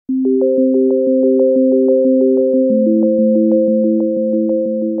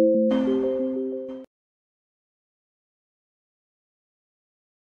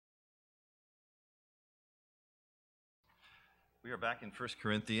back in 1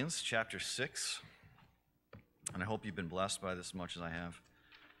 Corinthians chapter 6, and I hope you've been blessed by this as much as I have.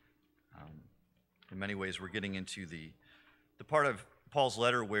 In many ways, we're getting into the part of Paul's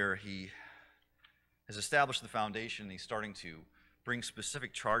letter where he has established the foundation, and he's starting to bring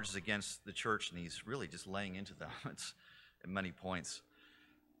specific charges against the church, and he's really just laying into them at many points.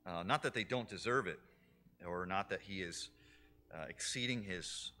 Not that they don't deserve it, or not that he is exceeding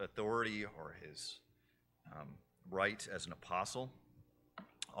his authority or his right as an apostle.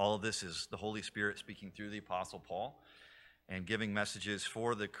 All of this is the Holy Spirit speaking through the Apostle Paul and giving messages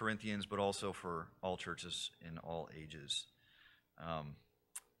for the Corinthians, but also for all churches in all ages,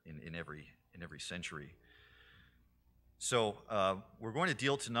 in every century. So we're going to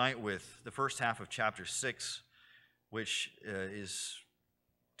deal tonight with the first half of chapter 6, which is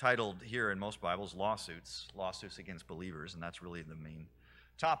titled here in most Bibles, lawsuits against believers, and that's really the main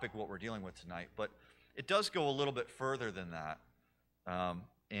topic, what we're dealing with tonight. But it does go a little bit further than that.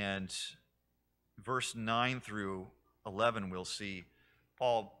 And verse 9 through 11, we'll see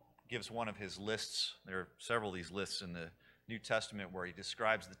Paul gives one of his lists. There are several of these lists in the New Testament where he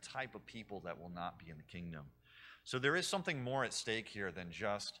describes the type of people that will not be in the kingdom. So there is something more at stake here than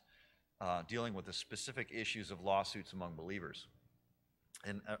just dealing with the specific issues of lawsuits among believers.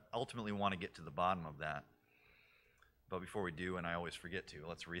 And ultimately we want to get to the bottom of that. But before we do, and I always forget to,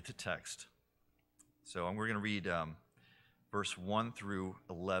 let's read the text. So we're going to read verse 1 through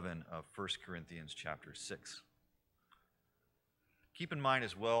 11 of 1 Corinthians chapter 6. Keep in mind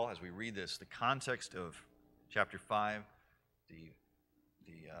as well, as we read this, the context of chapter 5, the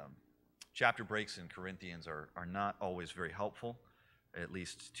chapter breaks in Corinthians are not always very helpful, at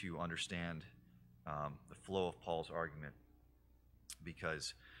least to understand the flow of Paul's argument.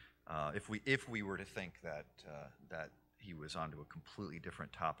 Because if we were to think that he was onto a completely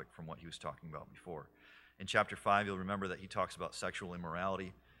different topic from what he was talking about before. In chapter 5, you'll remember that he talks about sexual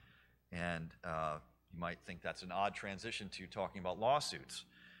immorality, and you might think that's an odd transition to talking about lawsuits,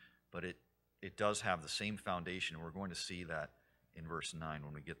 but it does have the same foundation, and we're going to see that in verse 9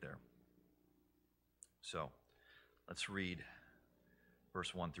 when we get there. So let's read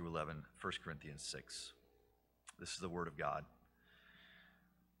verse 1 through 11, 1 Corinthians 6. This is the word of God.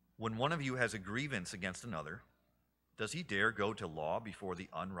 When one of you has a grievance against another, does he dare go to law before the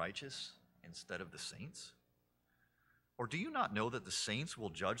unrighteous instead of the saints? Or do you not know that the saints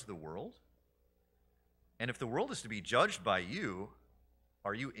will judge the world? And if the world is to be judged by you,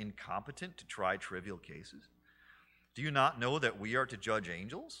 are you incompetent to try trivial cases? Do you not know that we are to judge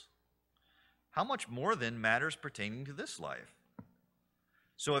angels? How much more then matters pertaining to this life?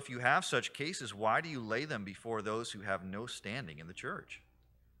 So if you have such cases, why do you lay them before those who have no standing in the church?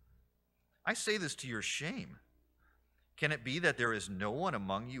 I say this to your shame. Can it be that there is no one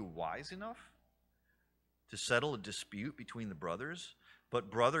among you wise enough to settle a dispute between the brothers, but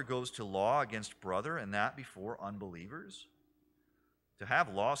brother goes to law against brother, and that before unbelievers? To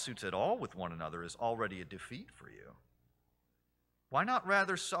have lawsuits at all with one another is already a defeat for you. Why not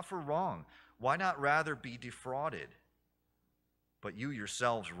rather suffer wrong? Why not rather be defrauded? But you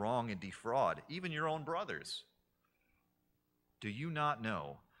yourselves wrong and defraud, even your own brothers. Do you not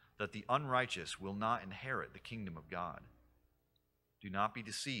know that the unrighteous will not inherit the kingdom of God? Do not be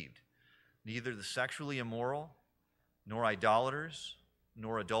deceived. Neither the sexually immoral, nor idolaters,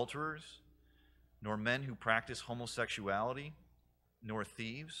 nor adulterers, nor men who practice homosexuality, nor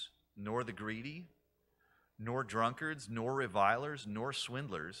thieves, nor the greedy, nor drunkards, nor revilers, nor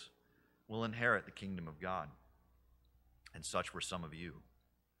swindlers will inherit the kingdom of God. And such were some of you.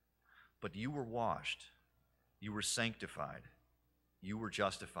 But you were washed, you were sanctified, you were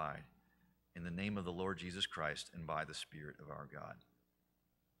justified in the name of the Lord Jesus Christ and by the Spirit of our God.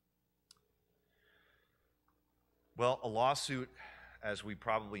 Well, a lawsuit, as we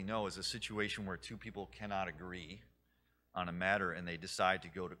probably know, is a situation where two people cannot agree on a matter and they decide to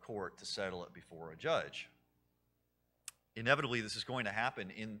go to court to settle it before a judge. Inevitably, this is going to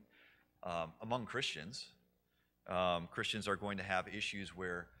happen among Christians. Christians are going to have issues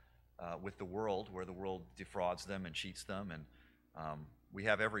where, with the world, where the world defrauds them and cheats them, and we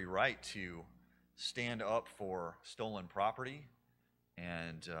have every right to stand up for stolen property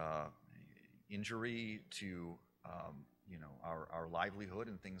and injury to our livelihood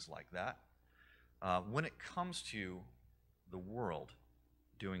and things like that. When it comes to the world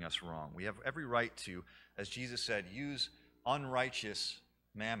doing us wrong, we have every right to, as Jesus said, use unrighteous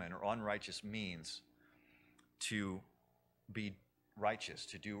mammon or unrighteous means to be righteous,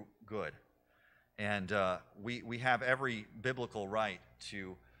 to do good. And we have every biblical right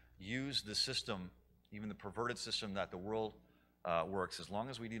to use the system, even the perverted system that the world works, as long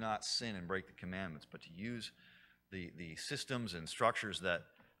as we do not sin and break the commandments, but to use the systems and structures that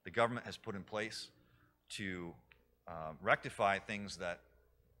the government has put in place to rectify things that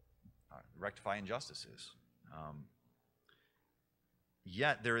rectify injustices.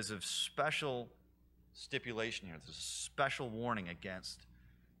 Yet there is a special stipulation here. There's a special warning against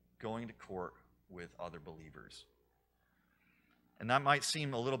going to court with other believers. And that might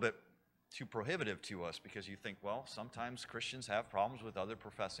seem a little bit too prohibitive to us because you think, well, sometimes Christians have problems with other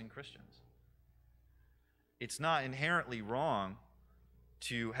professing Christians. It's not inherently wrong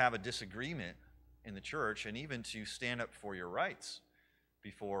to have a disagreement in the church and even to stand up for your rights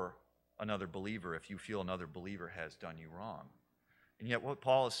before another believer if you feel another believer has done you wrong. And yet what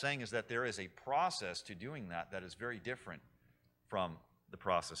Paul is saying is that there is a process to doing that that is very different from the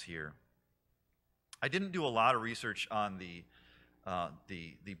process here. I didn't do a lot of research on the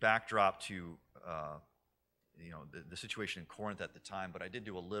backdrop to the situation in Corinth at the time, but I did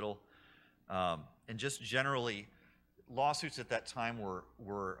do a little. And just generally, lawsuits at that time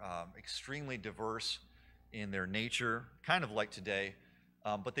were extremely diverse in their nature, kind of like today,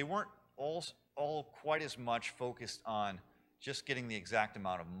 but they weren't all quite as much focused on just getting the exact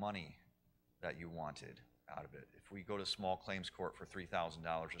amount of money that you wanted out of it. If we go to small claims court for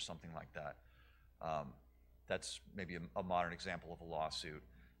 $3,000 or something like that, that's maybe a modern example of a lawsuit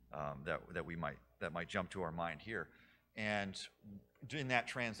that might jump to our mind here. And in that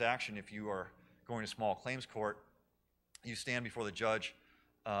transaction, if you are going to small claims court, you stand before the judge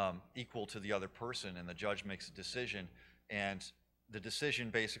equal to the other person, and the judge makes a decision. And the decision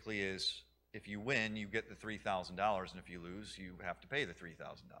basically is, if you win, you get the $3,000, and if you lose, you have to pay the $3,000.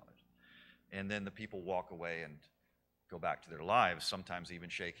 And then the people walk away and go back to their lives, sometimes even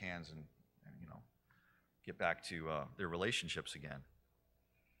shake hands and get back to their relationships again.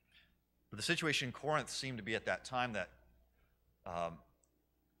 But the situation in Corinth seemed to be at that time that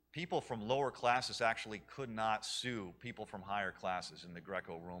people from lower classes actually could not sue people from higher classes in the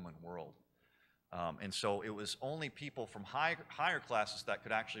Greco-Roman world. And so it was only people from higher classes that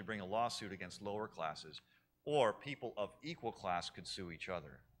could actually bring a lawsuit against lower classes, or people of equal class could sue each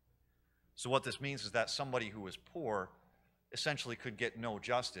other. So what this means is that somebody who was poor essentially could get no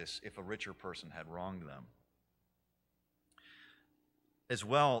justice if a richer person had wronged them. As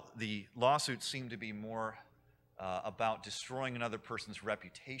well, the lawsuits seem to be more about destroying another person's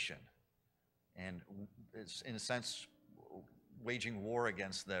reputation and, in a sense, waging war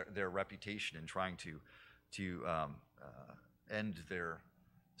against their reputation and trying to end their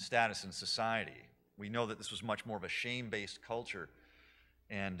status in society. We know that this was much more of a shame-based culture,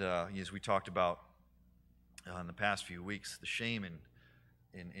 and as we talked about in the past few weeks, the shame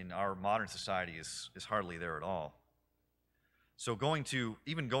in our modern society is hardly there at all. So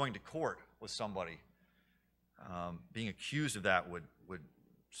even going to court with somebody, being accused of that would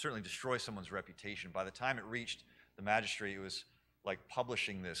certainly destroy someone's reputation. By the time it reached the magistrate, it was like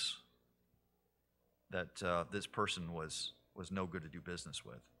publishing this, that this person was no good to do business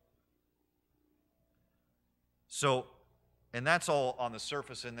with. So, and that's all on the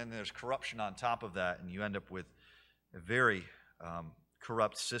surface, and then there's corruption on top of that, and you end up with a very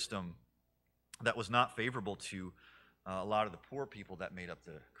corrupt system that was not favorable to a lot of the poor people that made up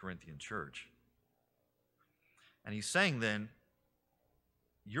the Corinthian church. And he's saying then,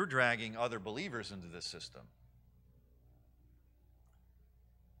 you're dragging other believers into this system.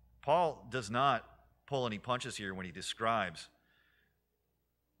 Paul does not pull any punches here when he describes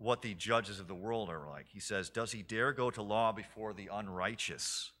what the judges of the world are like. He says, does he dare go to law before the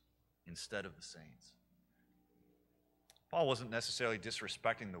unrighteous instead of the saints? Paul wasn't necessarily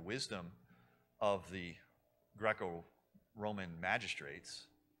disrespecting the wisdom of the Greco-Roman magistrates,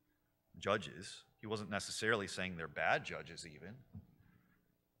 judges. He wasn't necessarily saying they're bad judges even.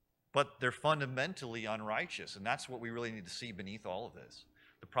 But they're fundamentally unrighteous, and that's what we really need to see beneath all of this.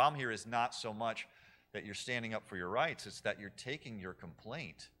 The problem here is not so much that you're standing up for your rights, it's that you're taking your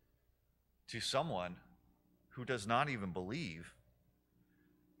complaint to someone who does not even believe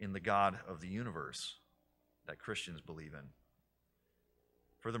in the God of the universe that Christians believe in.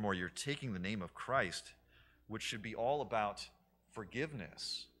 Furthermore, you're taking the name of Christ, which should be all about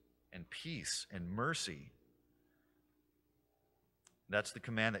forgiveness and peace and mercy. That's the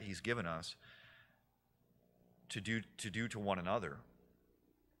command that he's given us to do to one another,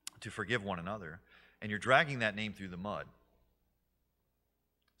 to forgive one another. And you're dragging that name through the mud.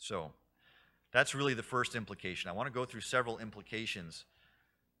 So that's really the first implication. I want to go through several implications,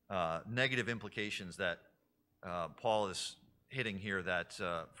 negative implications that Paul is hitting here that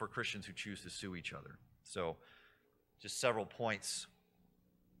for Christians who choose to sue each other. So just several points,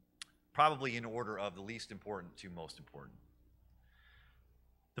 probably in order of the least important to most important.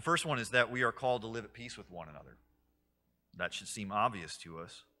 The first one is that we are called to live at peace with one another. That should seem obvious to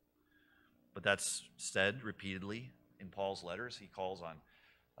us. But that's said repeatedly in Paul's letters. He calls on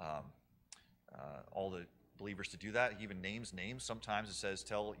all the believers to do that. He even names names. Sometimes it says,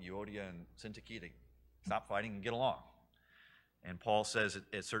 tell Euodia and Syntyche to stop fighting and get along. And Paul says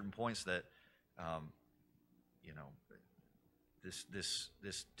at certain points that,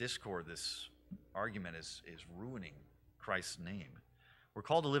 this discord, this argument is ruining Christ's name. We're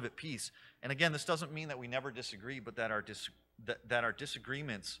called to live at peace. And again, this doesn't mean that we never disagree, but that our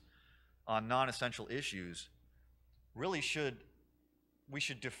disagreements on non-essential issues really we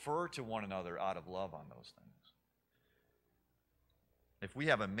should defer to one another out of love on those things. If we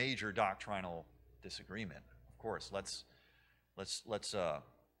have a major doctrinal disagreement, of course, let's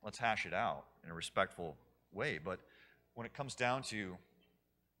hash it out in a respectful way. But when it comes down to,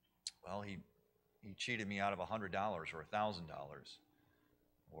 well, he cheated me out of $100 or $1,000,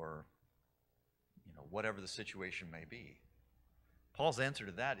 or whatever the situation may be, Paul's answer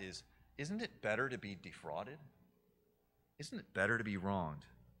to that is, isn't it better to be defrauded? Isn't it better to be wronged?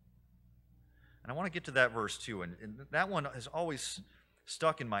 And I want to get to that verse too, and that one has always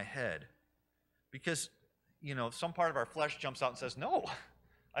stuck in my head because, some part of our flesh jumps out and says, no,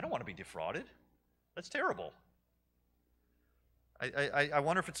 I don't want to be defrauded. That's terrible. I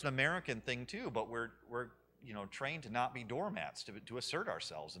wonder if it's an American thing too, but we're trained to not be doormats, to assert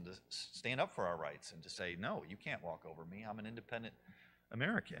ourselves and to stand up for our rights and to say, no, you can't walk over me. I'm an independent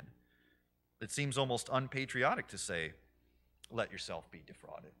American. It seems almost unpatriotic to say, let yourself be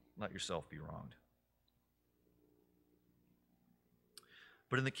defrauded. Let yourself be wronged.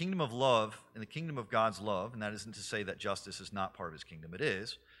 But in the kingdom of love, in the kingdom of God's love, and that isn't to say that justice is not part of his kingdom, it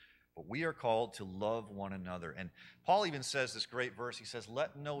is, but we are called to love one another. And Paul even says this great verse, he says,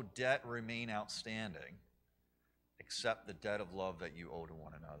 let no debt remain outstanding except the debt of love that you owe to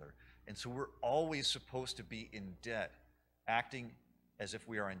one another. And so we're always supposed to be in debt, acting as if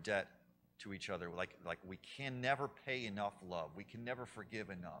we are in debt to each other. Like we can never pay enough love. We can never forgive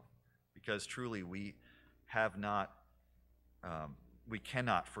enough because truly we cannot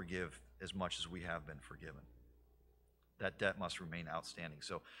forgive as much as we have been forgiven. That debt must remain outstanding.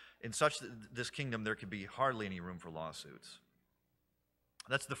 So in this kingdom, there can be hardly any room for lawsuits.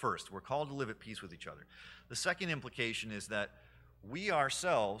 That's the first. We're called to live at peace with each other. The second implication is that we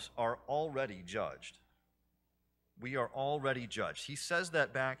ourselves are already judged. We are already judged. He says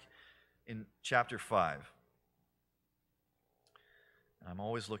that back in chapter 5. I'm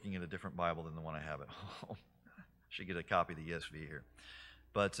always looking at a different Bible than the one I have at home. Should get a copy of the ESV here.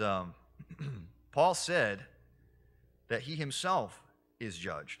 But Paul said that he himself is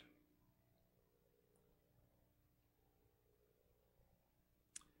judged.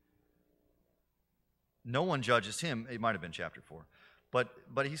 No one judges him. It might have been chapter 4.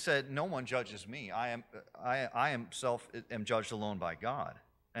 But he said, no one judges me. I am judged alone by God,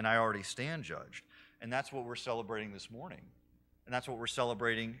 and I already stand judged. And that's what we're celebrating this morning. And that's what we're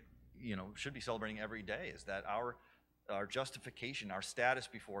celebrating, should be celebrating every day, is that our justification, our status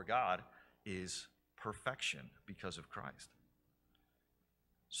before God is perfection because of Christ.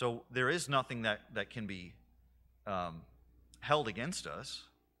 So there is nothing that can be held against us.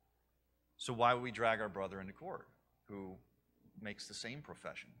 So why would we drag our brother into court who makes the same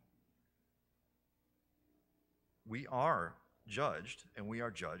profession? We are judged, and we are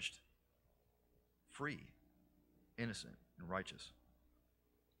judged free, innocent, and righteous.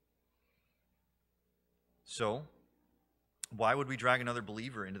 So why would we drag another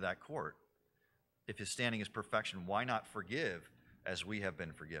believer into that court? If his standing is perfection, why not forgive as we have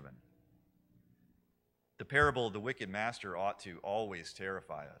been forgiven? The parable of the wicked master ought to always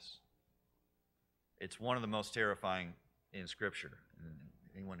terrify us. It's one of the most terrifying in Scripture.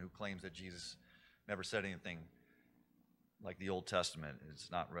 Anyone who claims that Jesus never said anything like the Old Testament has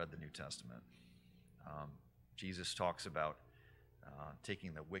not read the New Testament. Jesus talks about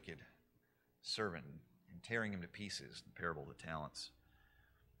taking the wicked servant and tearing him to pieces, the parable of the talents.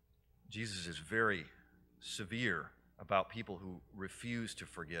 Jesus is very severe about people who refuse to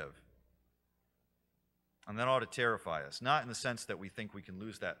forgive. And that ought to terrify us, not in the sense that we think we can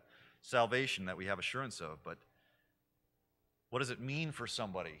lose that salvation that we have assurance of, but what does it mean for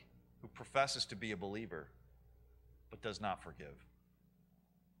somebody who professes to be a believer but does not forgive?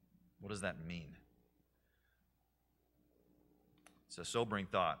 What does that mean? It's a sobering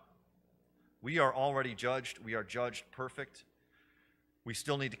thought. We are already judged. We are judged perfect. We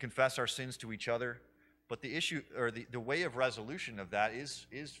still need to confess our sins to each other, but the issue, or the way of resolution of that is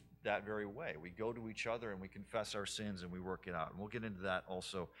that very way. We go to each other and we confess our sins and we work it out. And we'll get into that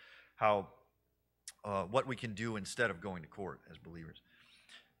also, how what we can do instead of going to court as believers.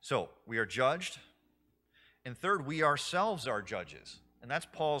 So we are judged, And third, we ourselves are judges. And that's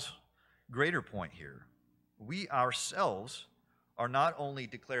Paul's greater point here. We ourselves are not only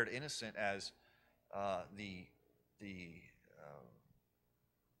declared innocent as the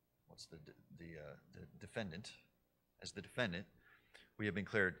defendant, as the defendant, we have been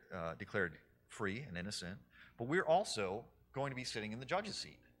declared free and innocent, but we're also going to be sitting in the judge's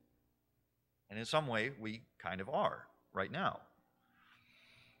seat. And in some way, we kind of are right now.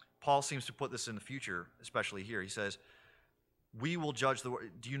 Paul seems to put this in the future, especially here. He says, we will judge the world.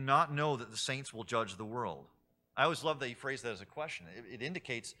 Do you not know that the saints will judge the world? I always love that he phrased that as a question. It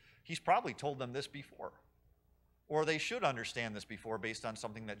indicates he's probably told them this before. Or they should understand this before based on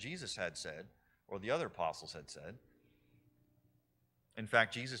something that Jesus had said or the other apostles had said. In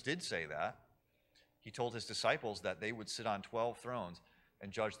fact, Jesus did say that. He told his disciples that they would sit on 12 thrones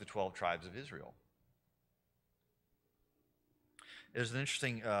and judge the 12 tribes of Israel. There's an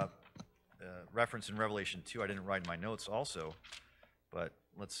interesting reference in Revelation 2. I didn't write in my notes also, but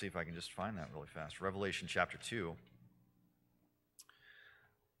let's see if I can just find that really fast. Revelation chapter 2.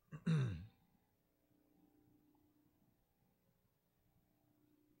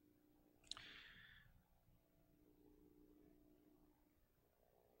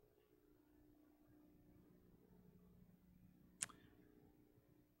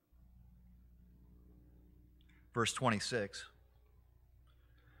 Verse 26.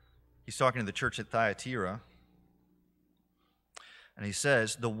 He's talking to the church at Thyatira, and he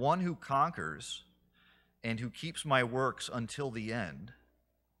says, the one who conquers and who keeps my works until the end,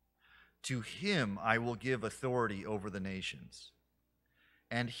 to him I will give authority over the nations,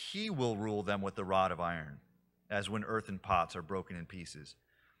 and he will rule them with the rod of iron, as when earthen pots are broken in pieces,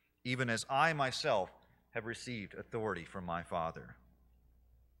 even as I myself have received authority from my Father,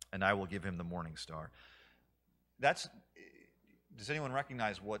 and I will give him the morning star. Does anyone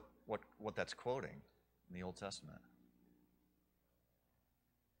recognize what that's quoting in the Old Testament?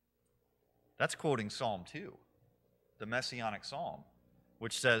 That's quoting Psalm 2, the Messianic Psalm,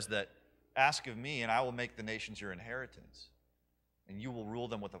 which says that, ask of me, and I will make the nations your inheritance, and you will rule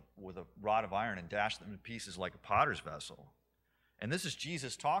them with a rod of iron and dash them in pieces like a potter's vessel. And this is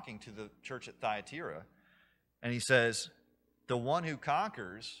Jesus talking to the church at Thyatira, and he says, the one who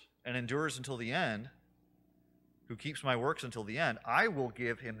conquers and endures until the end, who keeps my works until the end, I will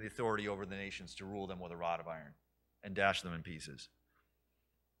give him the authority over the nations to rule them with a rod of iron and dash them in pieces,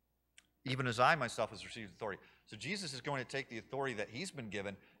 even as I myself has received authority. So Jesus is going to take the authority that he's been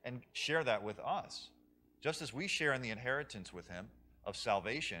given and share that with us. Just as we share in the inheritance with him of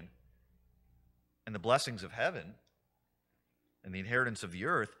salvation and the blessings of heaven and the inheritance of the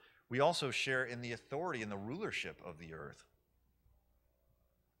earth, we also share in the authority and the rulership of the earth.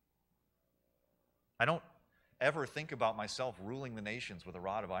 I don't ever think about myself ruling the nations with a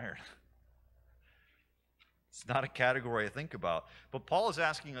rod of iron. It's not a category I think about. But Paul is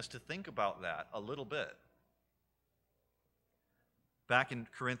asking us to think about that a little bit. Back in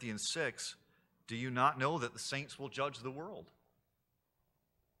Corinthians 6, do you not know that the saints will judge the world?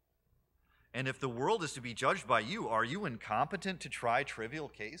 And if the world is to be judged by you, are you incompetent to try trivial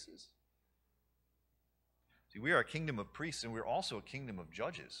cases? See, we are a kingdom of priests, and we're also a kingdom of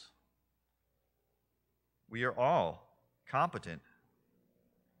judges. We are all competent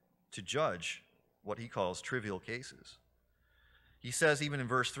to judge what he calls trivial cases. He says even in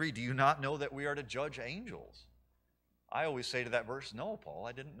verse 3, do you not know that we are to judge angels? I always say to that verse, no, Paul,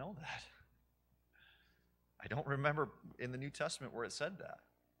 I didn't know that. I don't remember in the New Testament where it said that.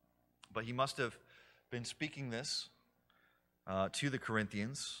 But he must have been speaking this to the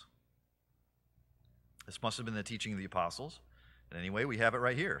Corinthians. This must have been the teaching of the apostles. And anyway, we have it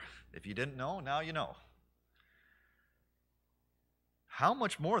right here. If you didn't know, now you know. How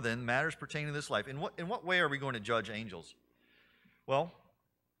much more, then, matters pertaining to this life? In what way are we going to judge angels? Well,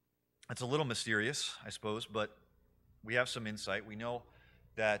 it's a little mysterious, I suppose, but we have some insight. We know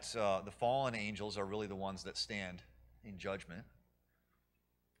that the fallen angels are really the ones that stand in judgment.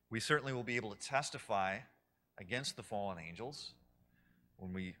 We certainly will be able to testify against the fallen angels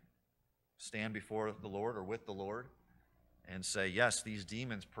when we stand before the Lord or with the Lord and say, yes, these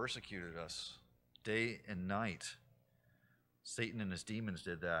demons persecuted us day and night. Satan and his demons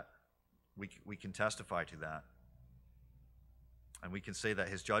did that. We can testify to that. And we can say that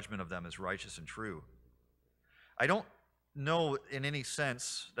his judgment of them is righteous and true. I don't know in any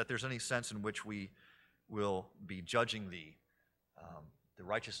sense that there's any sense in which we will be judging the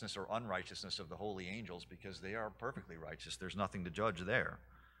righteousness or unrighteousness of the holy angels, because they are perfectly righteous. There's nothing to judge there.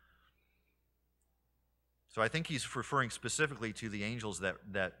 So I think he's referring specifically to the angels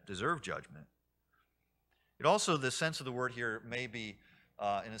that deserve judgment. It also, the sense of the word here may be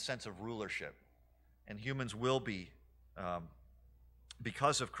in a sense of rulership. And humans will be,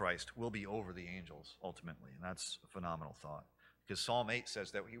 because of Christ, will be over the angels ultimately. And that's a phenomenal thought. Because Psalm 8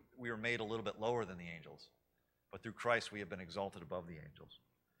 says that we were made a little bit lower than the angels. But through Christ, we have been exalted above the angels.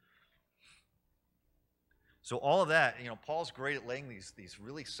 So all of that, Paul's great at laying these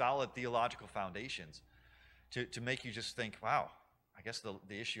really solid theological foundations to make you just think, wow, I guess the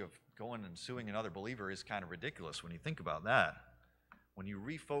issue of going and suing another believer is kind of ridiculous when you think about that. When you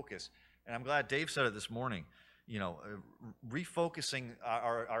refocus, and I'm glad Dave said it this morning, refocusing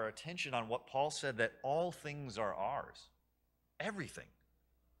our attention on what Paul said, that all things are ours. Everything.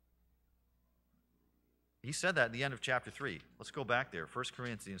 He said that at the end of chapter 3. Let's go back there, 1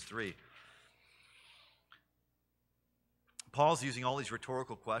 Corinthians 3. Paul's using all these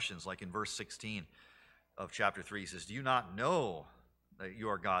rhetorical questions, like in verse 16 of chapter 3. He says, do you not know that you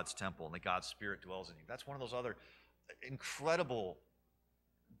are God's temple and that God's Spirit dwells in you? That's one of those other incredible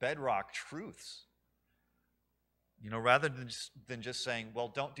bedrock truths. Rather than just saying, well,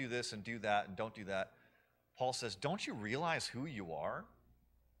 don't do this and do that and don't do that, Paul says, don't you realize who you are?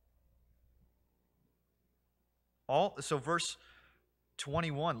 So verse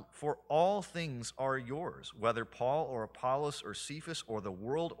 21, for all things are yours, whether Paul or Apollos or Cephas or the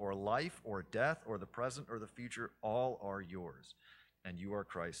world or life or death or the present or the future, all are yours, and you are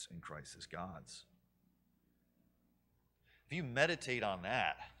Christ's and Christ is God's. If you meditate on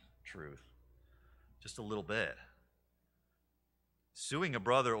that truth just a little bit, suing a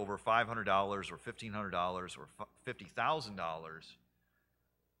brother over $500 or $1,500 or $50,000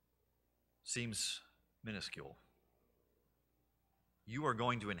 seems minuscule. You are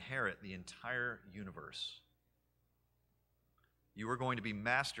going to inherit the entire universe. You are going to be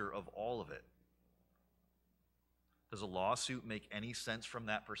master of all of it. Does a lawsuit make any sense from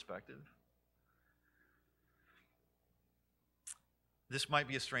that perspective? This might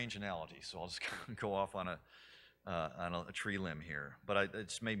be a strange analogy, so I'll just go off on a tree limb here, but it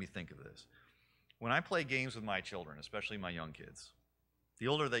just made me think of this. When I play games with my children, especially my young kids, the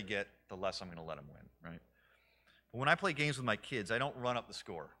older they get, the less I'm going to let them win, right? But when I play games with my kids, I don't run up the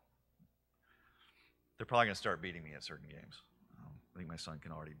score. They're probably going to start beating me at certain games. I think my son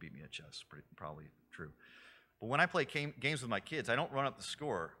can already beat me at chess, probably true. But when I play games with my kids, I don't run up the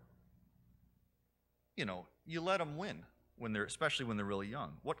score. You let them win, especially when they're really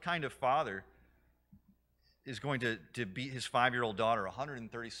young. What kind of father is going to beat his 5-year-old daughter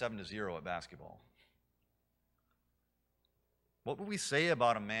 137-0 at basketball? What would we say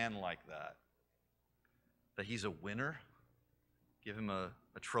about a man like that? That he's a winner? Give him a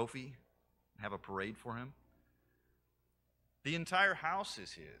trophy? Have a parade for him? The entire house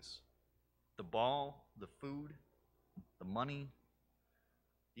is his. The ball, the food, the money,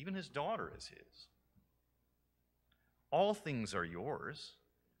 even his daughter is his. All things are yours.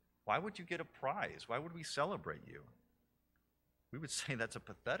 Why would you get a prize? Why would we celebrate you? We would say that's a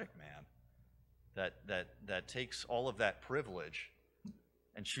pathetic man that takes all of that privilege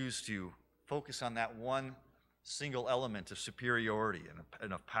and chooses to focus on that one single element of superiority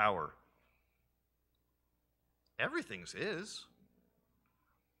and of power. Everything's his.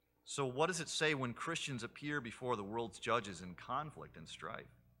 So what does it say when Christians appear before the world's judges in conflict and strife?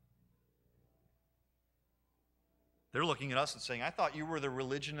 They're looking at us and saying, I thought you were the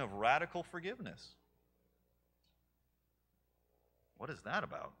religion of radical forgiveness. What is that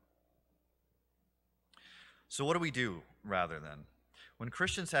about? So what do we do, rather, then? When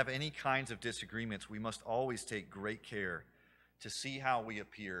Christians have any kinds of disagreements, we must always take great care to see how we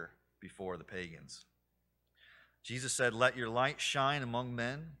appear before the pagans. Jesus said, let your light shine among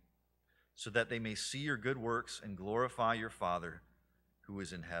men so that they may see your good works and glorify your Father who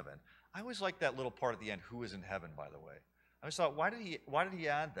is in heaven. I always like that little part at the end, who is in heaven, by the way. I always thought, why did he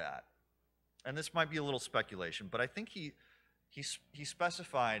add that? And this might be a little speculation, but I think he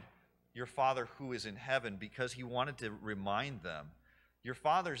specified your Father who is in heaven because he wanted to remind them, your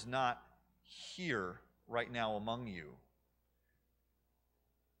Father's not here right now among you.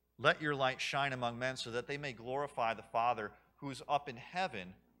 Let your light shine among men so that they may glorify the Father who's up in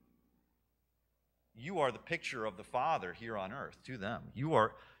heaven. You are the picture of the Father here on earth to them. You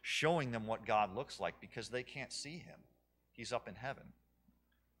are showing them what God looks like because they can't see him. He's up in heaven.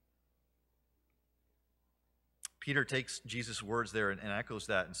 Peter takes Jesus' words there and echoes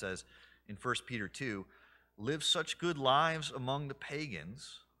that and says in 1 Peter 2, live such good lives among the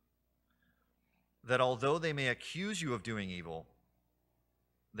pagans that although they may accuse you of doing evil,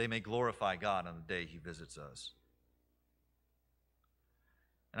 they may glorify God on the day he visits us.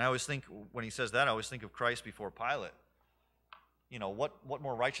 And I always think, when he says that, I always think of Christ before Pilate. You know, what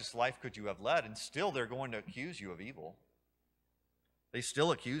more righteous life could you have led? And still they're going to accuse you of evil. They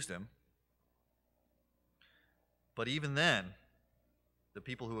still accused him. But even then, the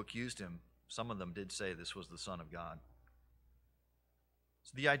people who accused him, some of them did say this was the Son of God.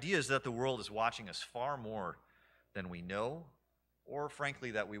 So the idea is that the world is watching us far more than we know, or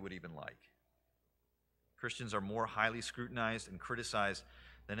frankly, that we would even like. Christians are more highly scrutinized and criticized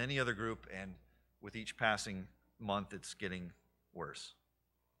than any other group, and with each passing month, it's getting worse.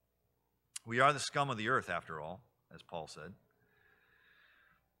 We are the scum of the earth, after all, as Paul said.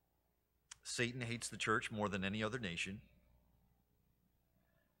 Satan hates the church more than any other nation.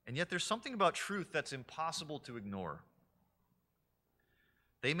 And yet there's something about truth that's impossible to ignore.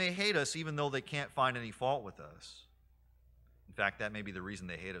 They may hate us even though they can't find any fault with us. In fact, that may be the reason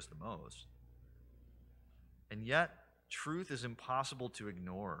they hate us the most. And yet, truth is impossible to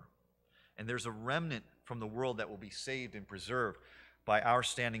ignore. And there's a remnant from the world that will be saved and preserved by our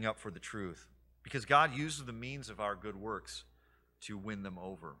standing up for the truth. Because God uses the means of our good works to win them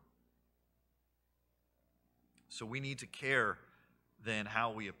over. So we need to care then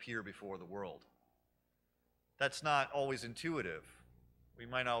how we appear before the world. That's not always intuitive. We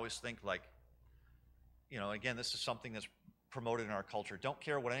might always think like, again, this is something that's promoted in our culture. Don't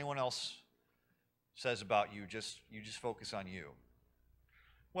care what anyone else says about you, you just focus on you.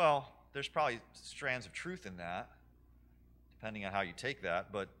 Well, there's probably strands of truth in that, depending on how you take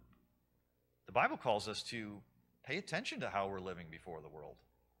that, but the Bible calls us to pay attention to how we're living before the world.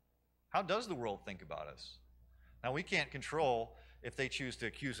 How does the world think about us? Now, we can't control if they choose to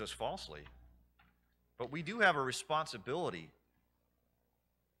accuse us falsely, but we do have a responsibility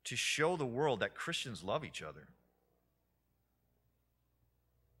to show the world that Christians love each other.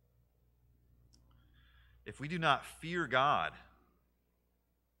 If we do not fear God,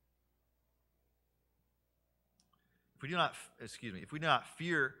 if we do not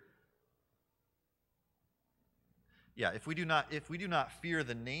fear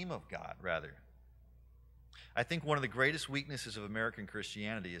the name of God, rather, I think one of the greatest weaknesses of American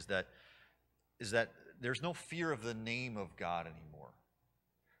Christianity is that there's no fear of the name of God anymore.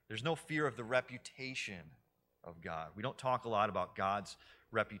 There's no fear of the reputation of God. We don't talk a lot about God's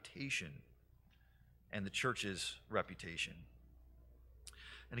reputation and the church's reputation.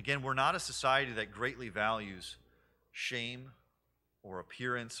 And again, we're not a society that greatly values shame or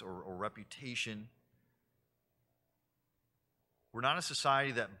appearance or reputation. We're not a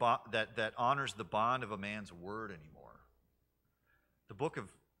society that honors the bond of a man's word anymore. The book of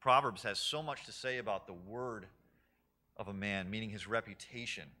Proverbs has so much to say about the word of a man, meaning his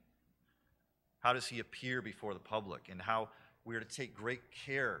reputation. How does he appear before the public, and how we are to take great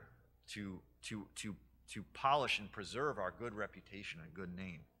care to polish and preserve our good reputation and good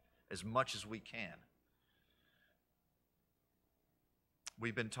name as much as we can.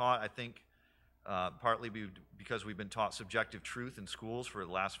 We've been taught, I think, partly because we've been taught subjective truth in schools for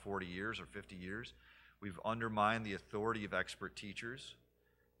the last 40 years or 50 years. We've undermined the authority of expert teachers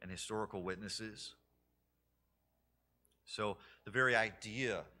and historical witnesses. So the very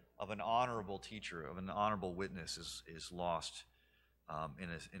idea of an honorable teacher, of an honorable witness is lost in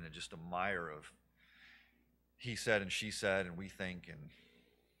just a mire of he said and she said, and we think and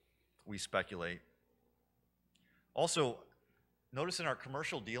we speculate. Also, notice in our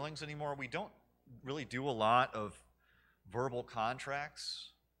commercial dealings anymore, we don't really do a lot of verbal contracts.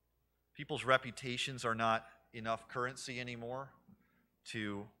 People's reputations are not enough currency anymore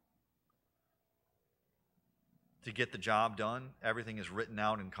to get the job done. Everything is written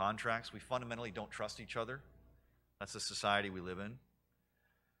out in contracts. We fundamentally don't trust each other. That's the society we live in.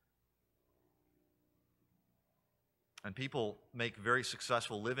 And people make very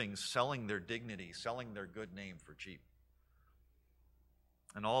successful livings selling their dignity, selling their good name for cheap.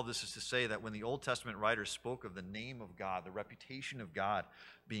 And all of this is to say that when the Old Testament writers spoke of the name of God, the reputation of God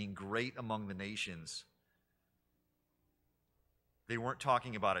being great among the nations, they weren't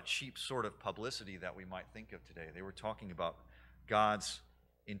talking about a cheap sort of publicity that we might think of today. They were talking about God's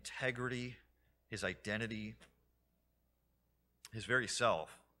integrity, his identity, his very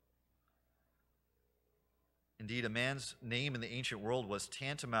self. Indeed, a man's name in the ancient world was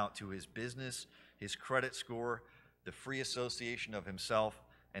tantamount to his business, his credit score, the free association of himself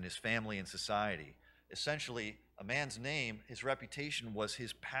and his family and society. Essentially, a man's name, his reputation, was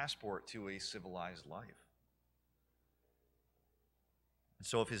his passport to a civilized life. And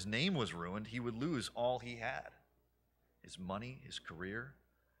so if his name was ruined, he would lose all he had. His money, his career,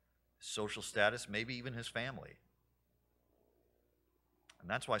 his social status, maybe even his family. And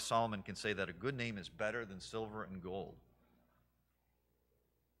that's why Solomon can say that a good name is better than silver and gold.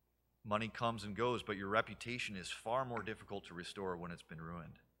 Money comes and goes, but your reputation is far more difficult to restore when it's been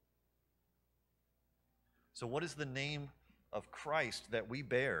ruined. So what is the name of Christ that we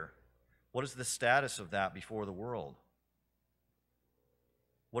bear What is the status of that before the world?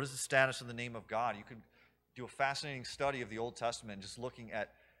 What is the status of the name of God? You could do a fascinating study of the Old Testament, just looking at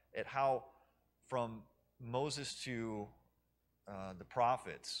how from Moses to the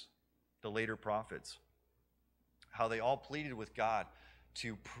prophets, the later prophets, how they all pleaded with God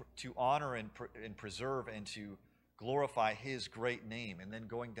to honor and preserve and to glorify his great name. And then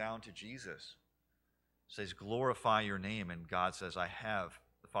going down to Jesus, says, glorify your name. And God says, I have.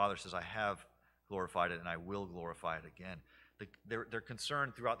 The Father says, I have glorified it and I will glorify it again. Their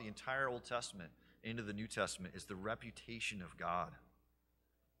concern throughout the entire Old Testament into the New Testament is the reputation of God.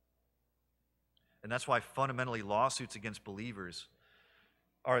 And that's why fundamentally lawsuits against believers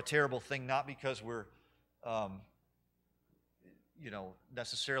are a terrible thing, not because we're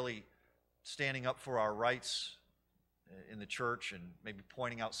necessarily standing up for our rights in the church and maybe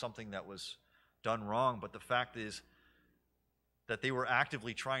pointing out something that was done wrong, but the fact is that they were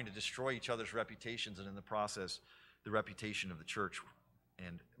actively trying to destroy each other's reputations, and in the process, the reputation of the church,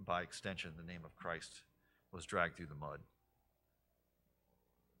 and by extension, the name of Christ, was dragged through the mud.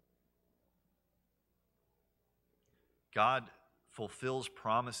 God fulfills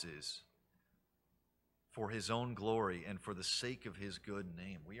promises for his own glory and for the sake of his good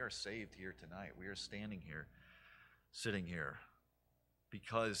name. We are saved here tonight. We are standing here, sitting here,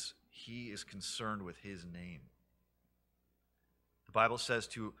 because he is concerned with his name. The Bible says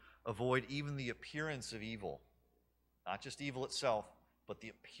to avoid even the appearance of evil, not just evil itself, but the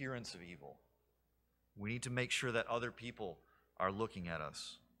appearance of evil. We need to make sure that other people are looking at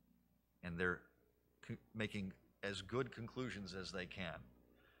us and they're making as good conclusions as they can.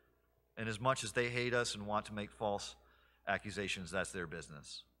 And as much as they hate us and want to make false accusations, that's their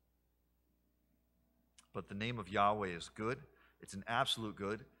business. But the name of Yahweh is good. It's an absolute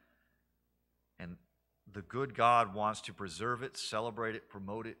good. And the good God wants to preserve it, celebrate it,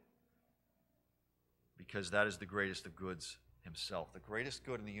 promote it, because that is the greatest of goods himself. The greatest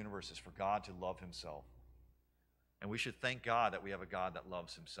good in the universe is for God to love himself. And we should thank God that we have a God that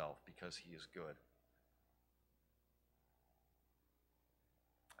loves himself, because he is good.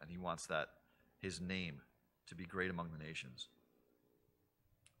 And he wants that, his name, to be great among the nations.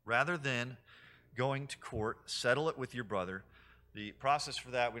 Rather than going to court, settle it with your brother. The process for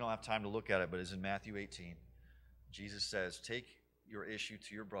that, we don't have time to look at it, but is in Matthew 18. Jesus says, take your issue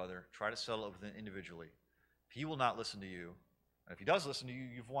to your brother, try to settle it with him individually. If he will not listen to you, and if he does listen to you,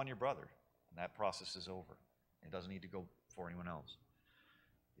 you've won your brother, and that process is over. It doesn't need to go for anyone else.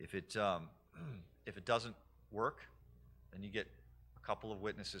 If it doesn't work, then you get a couple of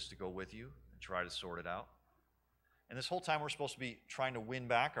witnesses to go with you and try to sort it out. And this whole time we're supposed to be trying to win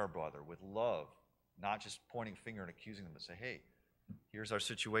back our brother with love, not just pointing a finger and accusing them, but say, hey, here's our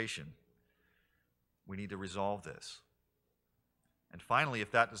situation. We need to resolve this. And finally,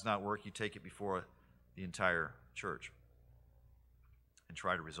 if that does not work, you take it before the entire church and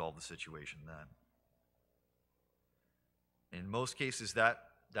try to resolve the situation then. In most cases, that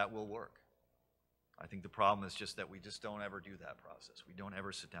will work. I think the problem is just that we just don't ever do that process. We don't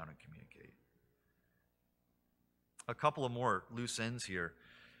ever sit down and communicate. A couple of more loose ends here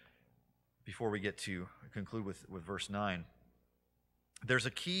before we get to conclude with verse 9. There's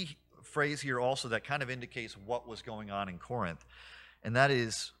a key phrase here also that kind of indicates what was going on in Corinth, and that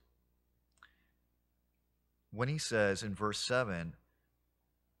is when he says in verse 7,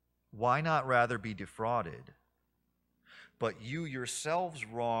 why not rather be defrauded? But you yourselves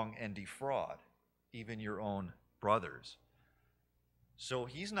wrong and defraud, even your own brothers. So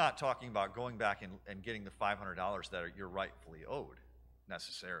he's not talking about going back and getting the $500 that you're rightfully owed,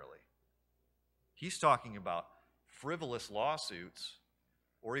 necessarily. He's talking about frivolous lawsuits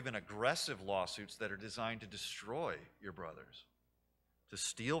or even aggressive lawsuits that are designed to destroy your brothers, to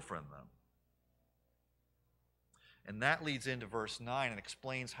steal from them. And that leads into verse 9 and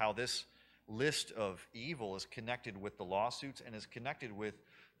explains how this list of evil is connected with the lawsuits and is connected with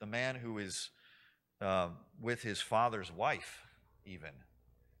the man who is with his father's wife, even.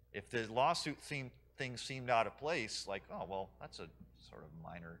 If the lawsuit thing seemed out of place, like, oh, well, that's a sort of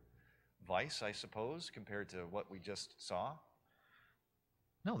minor vice, I suppose, compared to what we just saw.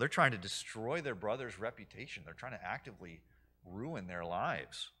 No, they're trying to destroy their brother's reputation. They're trying to actively ruin their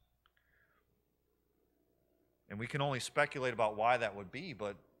lives. And we can only speculate about why that would be,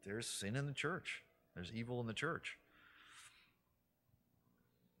 but there's sin in the church. There's evil in the church.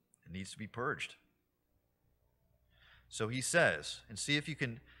 It needs to be purged. So he says, and see if you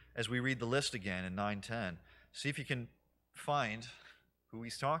can, as we read the list again in 9:10, see if you can find who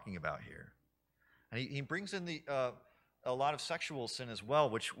he's talking about here. And he brings in a lot of sexual sin as well,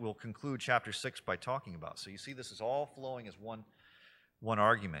 which we'll conclude chapter 6 by talking about. So you see this is all flowing as one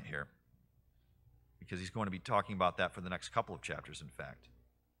argument here. because he's going to be talking about that for the next couple of chapters, in fact.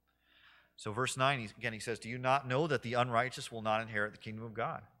 So verse 9, he says, do you not know that the unrighteous will not inherit the kingdom of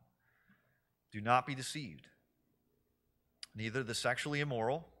God? Do not be deceived. Neither the sexually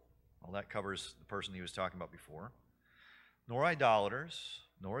immoral, well, that covers the person he was talking about before, nor idolaters,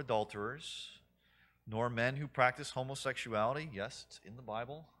 nor adulterers, nor men who practice homosexuality. Yes, it's in the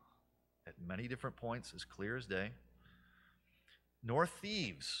Bible at many different points, as clear as day. Nor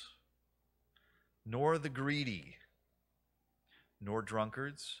thieves, nor the greedy, nor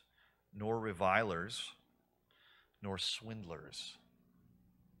drunkards, nor revilers, nor swindlers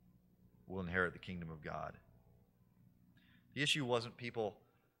will inherit the kingdom of God. The issue wasn't people,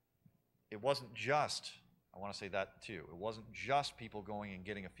 it wasn't just, I want to say that too, it wasn't just people going and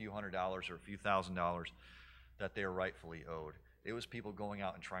getting a few $100s or a few $1,000s that they are rightfully owed. It was people going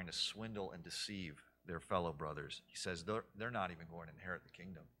out and trying to swindle and deceive their fellow brothers. He says they're not even going to inherit the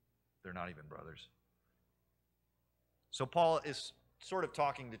kingdom. They're not even brothers. So Paul is sort of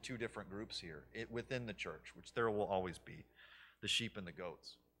talking to two different groups here within the church, which there will always be, the sheep and the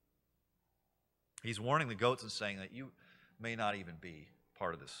goats. He's warning the goats and saying that you may not even be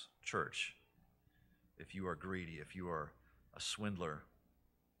part of this church if you are greedy, if you are a swindler.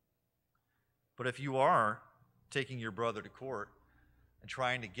 But if you are taking your brother to court and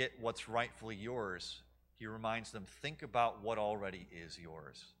trying to get what's rightfully yours, he reminds them, think about what already is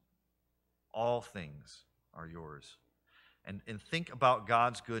yours. All things are yours. And think about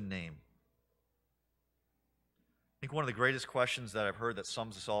God's good name. I think one of the greatest questions that I've heard that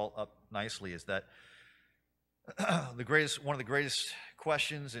sums us all up nicely is that one of the greatest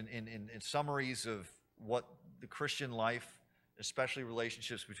questions in summaries of what the Christian life, especially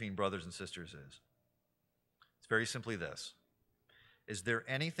relationships between brothers and sisters, is. It's very simply this. Is there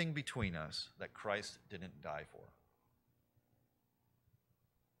anything between us that Christ didn't die for?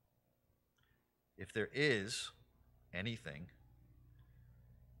 If there is anything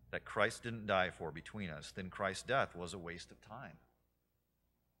that Christ didn't die for between us, then Christ's death was a waste of time.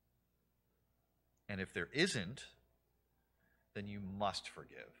 And if there isn't, then you must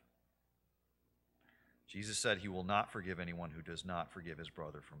forgive. Jesus said he will not forgive anyone who does not forgive his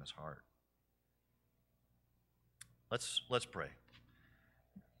brother from his heart. Let's pray.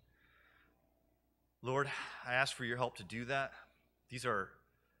 Lord, I ask for your help to do that. These are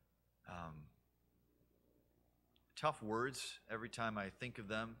tough words. Every time I think of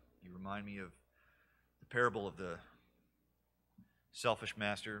them, you remind me of the parable of the selfish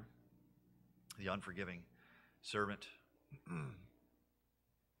master, the unforgiving servant.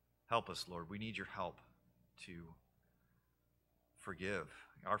 Help us, Lord. We need your help to forgive.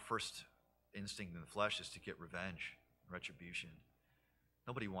 Our first instinct in the flesh is to get revenge, retribution.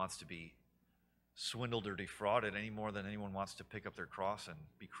 Nobody wants to be swindled or defrauded any more than anyone wants to pick up their cross and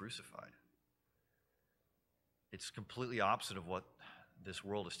be crucified. It's completely opposite of what this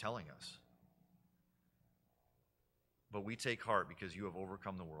world is telling us. But we take heart because you have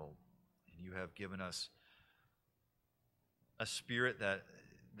overcome the world, and you have given us a spirit that,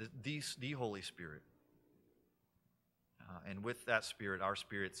 the Holy Spirit. And with that spirit, our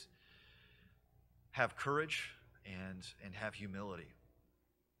spirits have courage and have humility.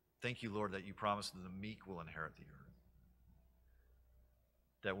 Thank you, Lord, that you promise that the meek will inherit the earth.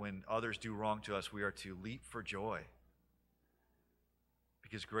 That when others do wrong to us, we are to leap for joy,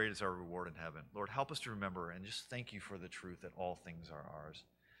 because great is our reward in heaven. Lord, help us to remember, and just thank you for the truth that all things are ours.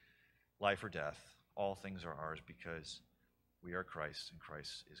 Life or death, all things are ours because we are Christ and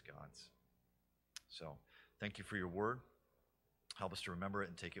Christ is God's. So thank you for your word. Help us to remember it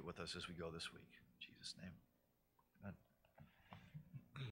and take it with us as we go this week. In Jesus' name.